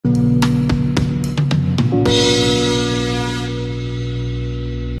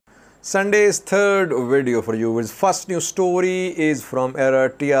Sunday's third video for you is first news story is from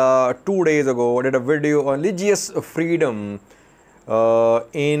Eritrea. 2 days ago, I did a video on religious freedom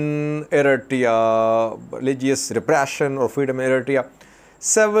in Eritrea, religious repression or freedom in Eritrea.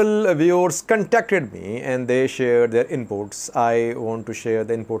 Several viewers contacted me and they shared their inputs. I want to share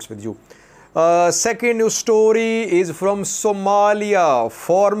the inputs with you. Second news story is from Somalia.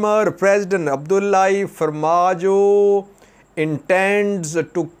 Former President Abdullahi Farmajo intends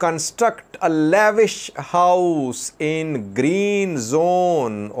to construct a lavish house in green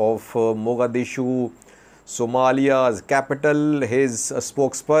zone of Mogadishu, Somalia's capital. His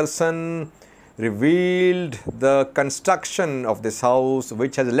spokesperson revealed the construction of this house,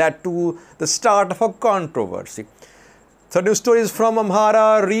 which has led to the start of a controversy. Third news story is from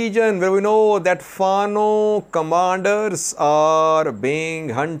Amhara region, where we know that Fano commanders are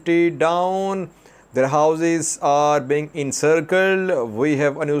being hunted down. Their houses are being encircled. We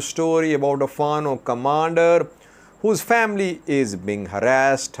have a news story about a Fano commander whose family is being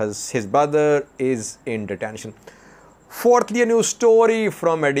harassed. His brother is in detention. Fourthly, a news story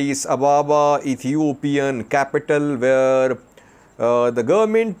from Addis Ababa, Ethiopian capital, where the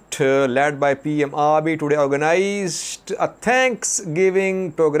government led by PM Abiy today organized a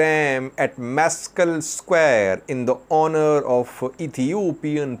Thanksgiving program at Meskel Square in the honor of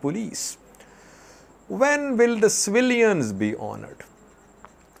Ethiopian police. When will the civilians be honored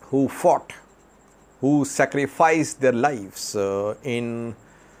who fought, who sacrificed their lives in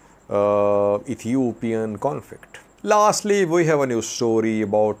Ethiopian conflict? Lastly, we have a news story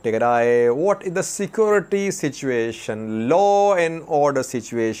about Tigray. What is the security situation, law and order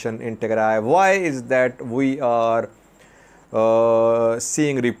situation in Tigray? Why is that we are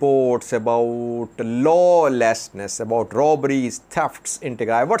seeing reports about lawlessness, about robberies, thefts in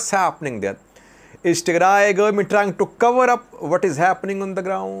Tigray? What's happening there? Is Tigray government trying to cover up what is happening on the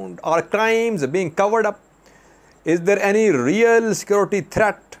ground? Are crimes being covered up? Is there any real security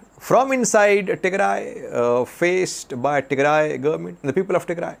threat from inside Tigray faced by Tigray government and the people of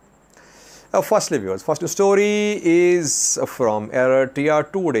Tigray? Firstly, viewers, first story is from Eritrea.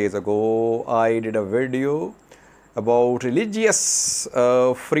 2 days ago, I did a video about religious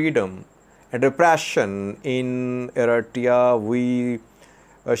freedom and repression in Eritrea. We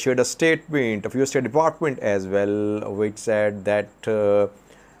shared a statement of US State Department as well, which said that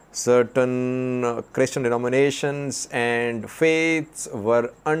certain Christian denominations and faiths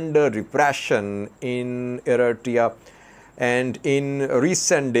were under repression in Eritrea, and in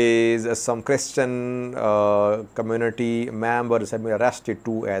recent days some Christian community members have been arrested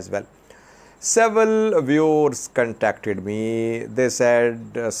too as well. Several viewers contacted me. They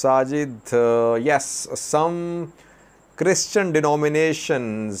said, Sajid, yes, some Christian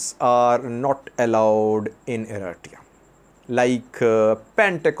denominations are not allowed in Eritrea, like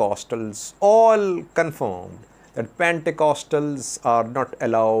Pentecostals. All confirmed that Pentecostals are not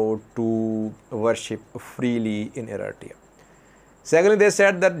allowed to worship freely in Eritrea. Secondly, they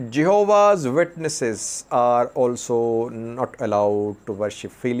said that Jehovah's Witnesses are also not allowed to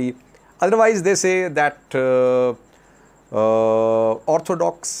worship freely. Otherwise, they say that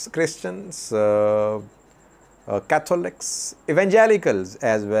Orthodox Christians, Catholics, evangelicals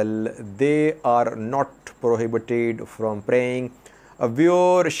as well, they are not prohibited from praying. A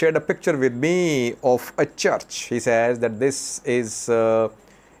viewer shared a picture with me of a church. He says that this is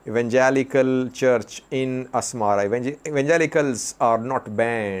evangelical church in Asmara. Evangelicals are not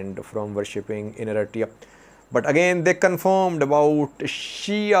banned from worshipping in Eritrea. But again, they confirmed about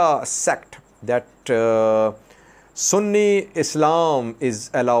Shia sect that Sunni Islam is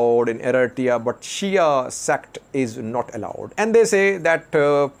allowed in Eritrea, but Shia sect is not allowed. And they say that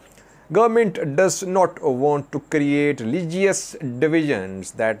government does not want to create religious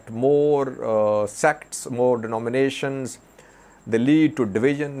divisions, that more sects, more denominations, they lead to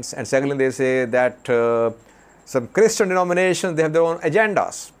divisions. And secondly, they say that some Christian denominations, they have their own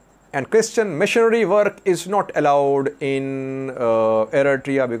agendas. And Christian missionary work is not allowed in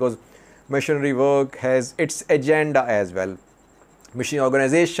Eritrea because missionary work has its agenda as well. Missionary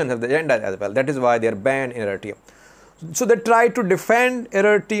organizations have the agenda as well. That is why they are banned in Eritrea. So they try to defend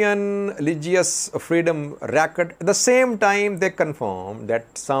Eritrean religious freedom record. At the same time, they confirm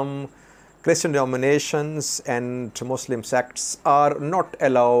that some Christian denominations and Muslim sects are not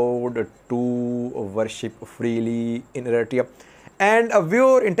allowed to worship freely in Eritrea. And a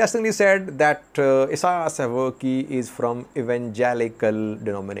viewer interestingly said that Isaiah Savaki is from evangelical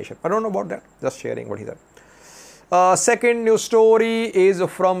denomination. I don't know about that, just sharing what he said. Second news story is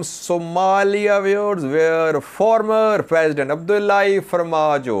from Somalia, viewers, where former President Abdullahi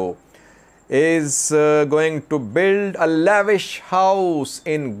Farmajo is going to build a lavish house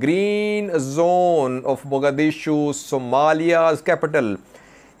in green zone of Mogadishu, Somalia's capital.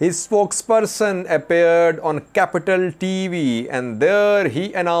 His spokesperson appeared on Capital TV, and there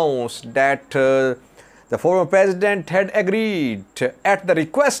he announced that the former president had agreed at the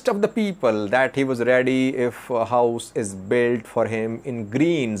request of the people that he was ready if a house is built for him in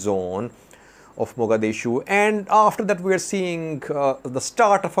green zone of Mogadishu. And after that we are seeing the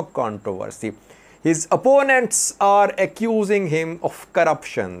start of a controversy. His opponents are accusing him of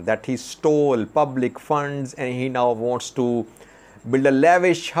corruption, that he stole public funds and he now wants to build a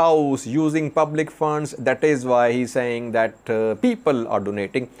lavish house using public funds. That is why he's saying that people are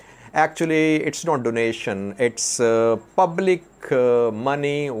donating. Actually, it's not donation, it's public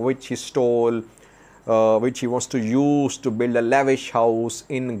money which he stole, which he wants to use to build a lavish house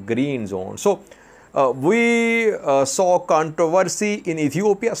in green zone. So, we saw controversy in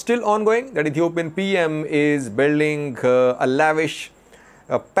Ethiopia still ongoing, that Ethiopian PM is building a lavish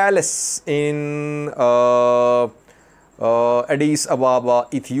palace in Addis Ababa,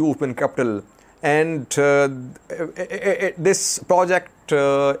 Ethiopian capital. And this project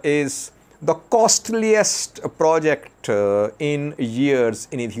is the costliest project in years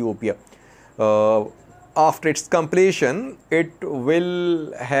in Ethiopia. After its completion, it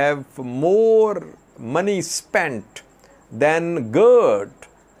will have more money spent than GERD,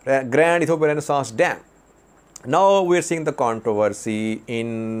 Grand Ethiopian Renaissance Dam. Now we are seeing the controversy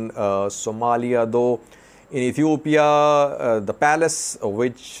in Somalia, though. In Ethiopia, the palace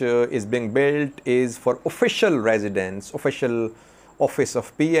which is being built is for official residence, official office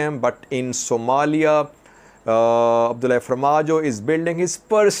of PM, but in Somalia, Abdullah Farmajo is building his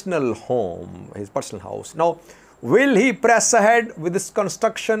personal home, his personal house. Now, will he press ahead with this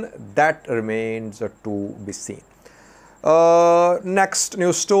construction? That remains to be seen. Next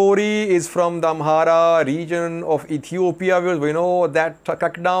news story is from the Amhara region of Ethiopia, where we know that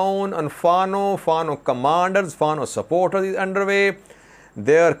crackdown on Fano commanders, Fano supporters is underway.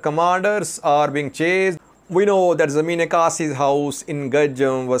 Their commanders are being chased. We know that Zamine Kasi's house in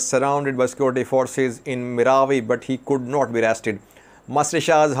Gajam was surrounded by security forces in Miravi, but he could not be arrested.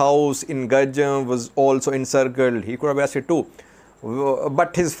 Masresha's house in Gajam was also encircled. He could have been arrested too.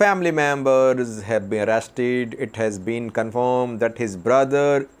 But his family members have been arrested. It has been confirmed that his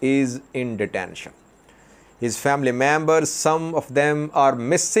brother is in detention. His family members, some of them are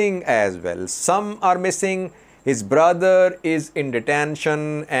missing as well. Some are missing. His brother is in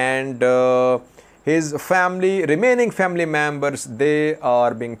detention, and his remaining family members, they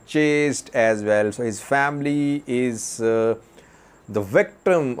are being chased as well. So his family is the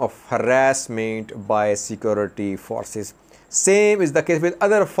victim of harassment by security forces. Same is the case with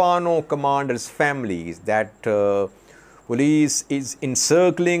other Fano commanders' families, that police is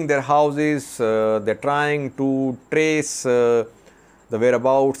encircling their houses. They're trying to trace the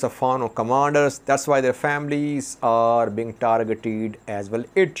whereabouts of Fano commanders. That's why their families are being targeted as well.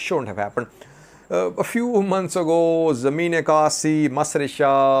 It shouldn't have happened. A few months ago, Zamine Kasi,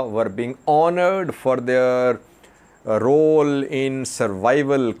 Masresha were being honored for their role in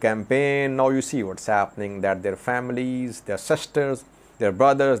survival campaign. Now you see what's happening, that their families, their sisters, their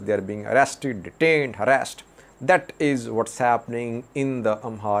brothers, they are being arrested, detained, harassed. That is what's happening in the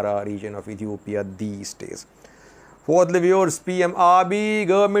Amhara region of Ethiopia these days. For the viewers, PM Abiy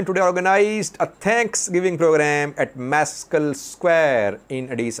government today organized a Thanksgiving program at Mascal Square in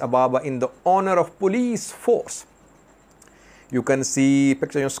Addis Ababa in the honor of police force. You can see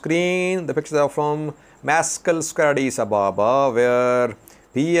pictures on your screen. The pictures are from Mascal Square, Addis Ababa, where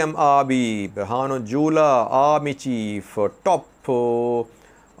PM Abiy, Berhanu Jula, Army Chief, top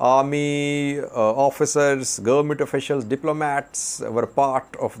army officers, government officials, diplomats were part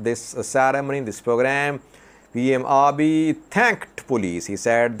of this ceremony, this program. PM Abiy thanked police. He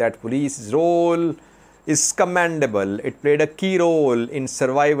said that police's role is commendable. It played a key role in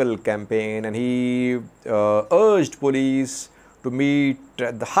survival campaign, and he urged police to meet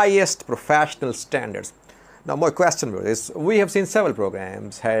the highest professional standards. Now, my question is, we have seen several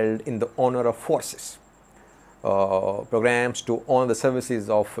programs held in the honor of forces, programs to honor the services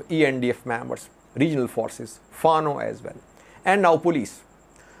of ENDF members, regional forces, Fano as well, and now police.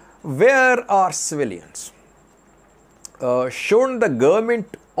 Where are civilians? Shouldn't the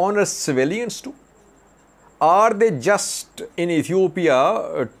government honor civilians too? Are they just in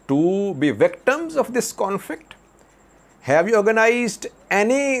Ethiopia to be victims of this conflict? Have you organized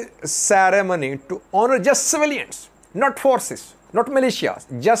any ceremony to honor just civilians, not forces, not militias,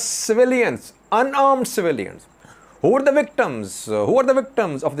 just civilians, unarmed civilians? Who are the victims? Who are the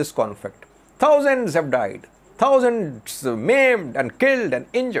victims of this conflict? Thousands have died, thousands maimed and killed and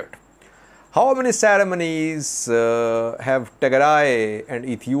injured. How many ceremonies have Tigray and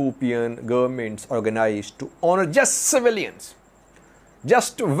Ethiopian governments organized to honor just civilians,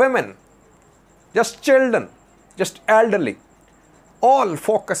 just women, just children, just elderly? All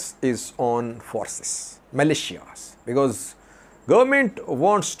focus is on forces, militias, because government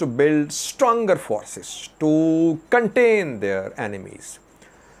wants to build stronger forces to contain their enemies.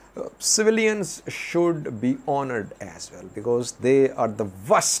 Civilians should be honored as well, because they are the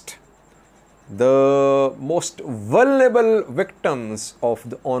worst, the most vulnerable victims of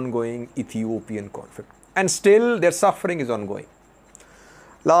the ongoing Ethiopian conflict, and still their suffering is ongoing.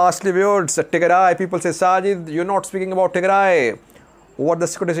 Lastly, viewers, Tigray, people say, Sajid, you're not speaking about Tigray. What the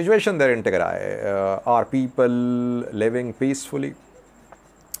security situation there in Tigray? Are people living peacefully?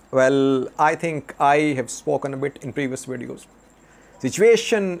 Well, I think I have spoken a bit in previous videos.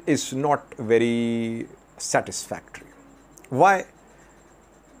 Situation is not very satisfactory. Why?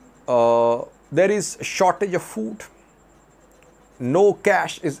 There is a shortage of food. No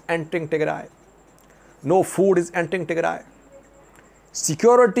cash is entering Tigray. No food is entering Tigray.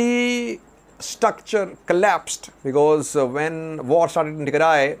 Security structure collapsed because when war started in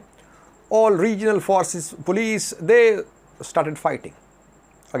Tigray, all regional forces, police, they started fighting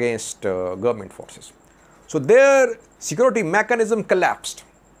against government forces. So their security mechanism collapsed,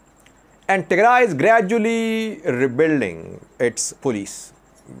 and Tigray is gradually rebuilding its police.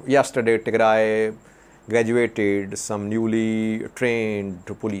 Yesterday, Tigray graduated some newly trained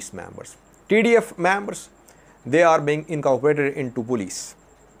police members. TDF members, they are being incorporated into police.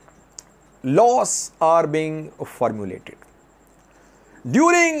 Laws are being formulated.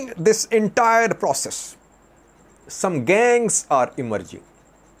 During this entire process, some gangs are emerging.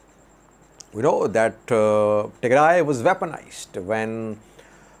 We know that Tigray was weaponized when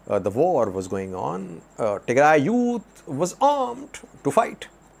the war was going on. Tigray youth was armed to fight,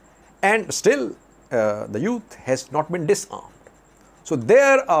 and still the youth has not been disarmed. So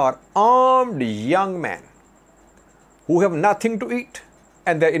there are armed young men who have nothing to eat,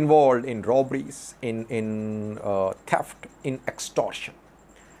 and they're involved in robberies, in theft, in extortion.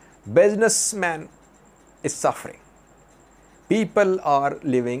 Businessman is suffering. People are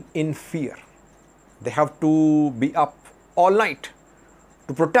living in fear. They have to be up all night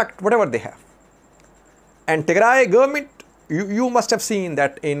to protect whatever they have. And Tigray government, you must have seen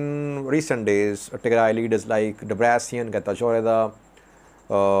that in recent days, Tigray leaders like Debretsion, Getachew,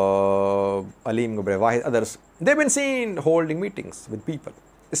 Alim Gobre, others, they've been seen holding meetings with people,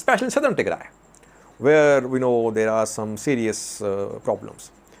 especially in southern Tigray, where we know there are some serious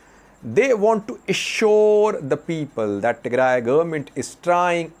problems. They want to assure the people that Tigray government is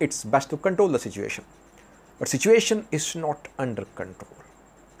trying its best to control the situation. But situation is not under control.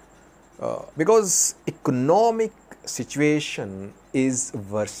 Because economic situation is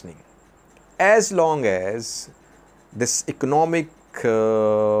worsening. As long as this economic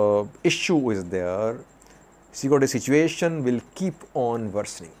issue is there, security situation will keep on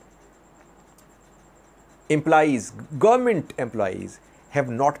worsening. Employees, government employees, have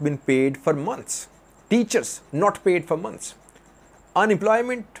not been paid for months. Teachers not paid for months.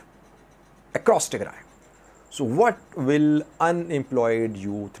 Unemployment across Tigray. So what will unemployed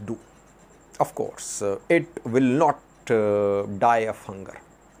youth do? Of course, it will not die of hunger.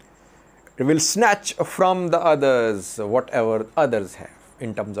 It will snatch from the others whatever others have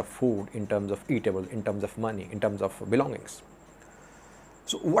in terms of food, in terms of eatable, in terms of money, in terms of belongings.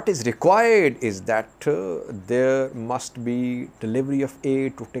 So what is required is that there must be delivery of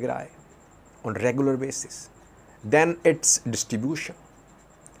aid to Tigray on regular basis. Then its distribution,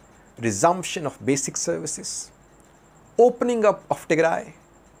 resumption of basic services, opening up of Tigray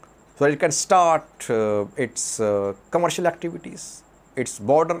so that it can start its commercial activities, its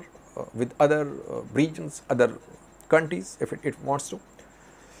border with other regions, other countries if it wants to.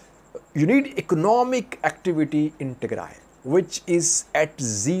 You need economic activity in Tigray, which is at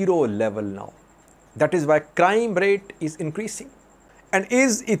zero level now. That is why crime rate is increasing. And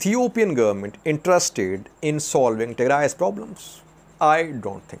is Ethiopian government interested in solving Tigray's problems? I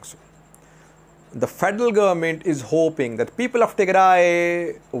don't think so. The federal government is hoping that people of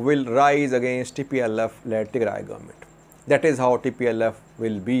Tigray will rise against TPLF-led Tigray government. That is how TPLF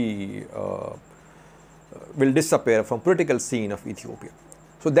will disappear from political scene of Ethiopia.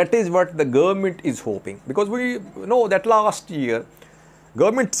 So that is what the government is hoping, because we know that last year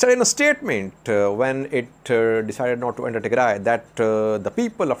government said in a statement when it decided not to enter Tigray that the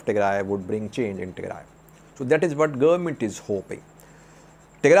people of Tigray would bring change in Tigray. So that is what government is hoping.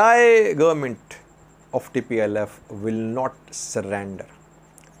 Tigray government of TPLF will not surrender.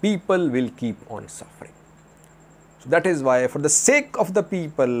 People will keep on suffering. So that is why, for the sake of the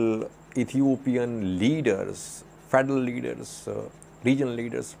people, Ethiopian leaders, federal leaders, regional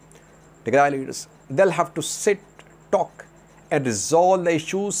leaders, Tigray leaders, they'll have to sit, talk, and resolve the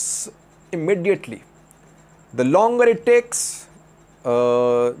issues immediately. The longer it takes,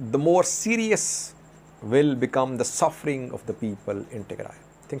 the more serious will become the suffering of the people in Tigray.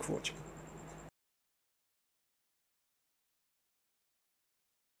 Thank you for watching.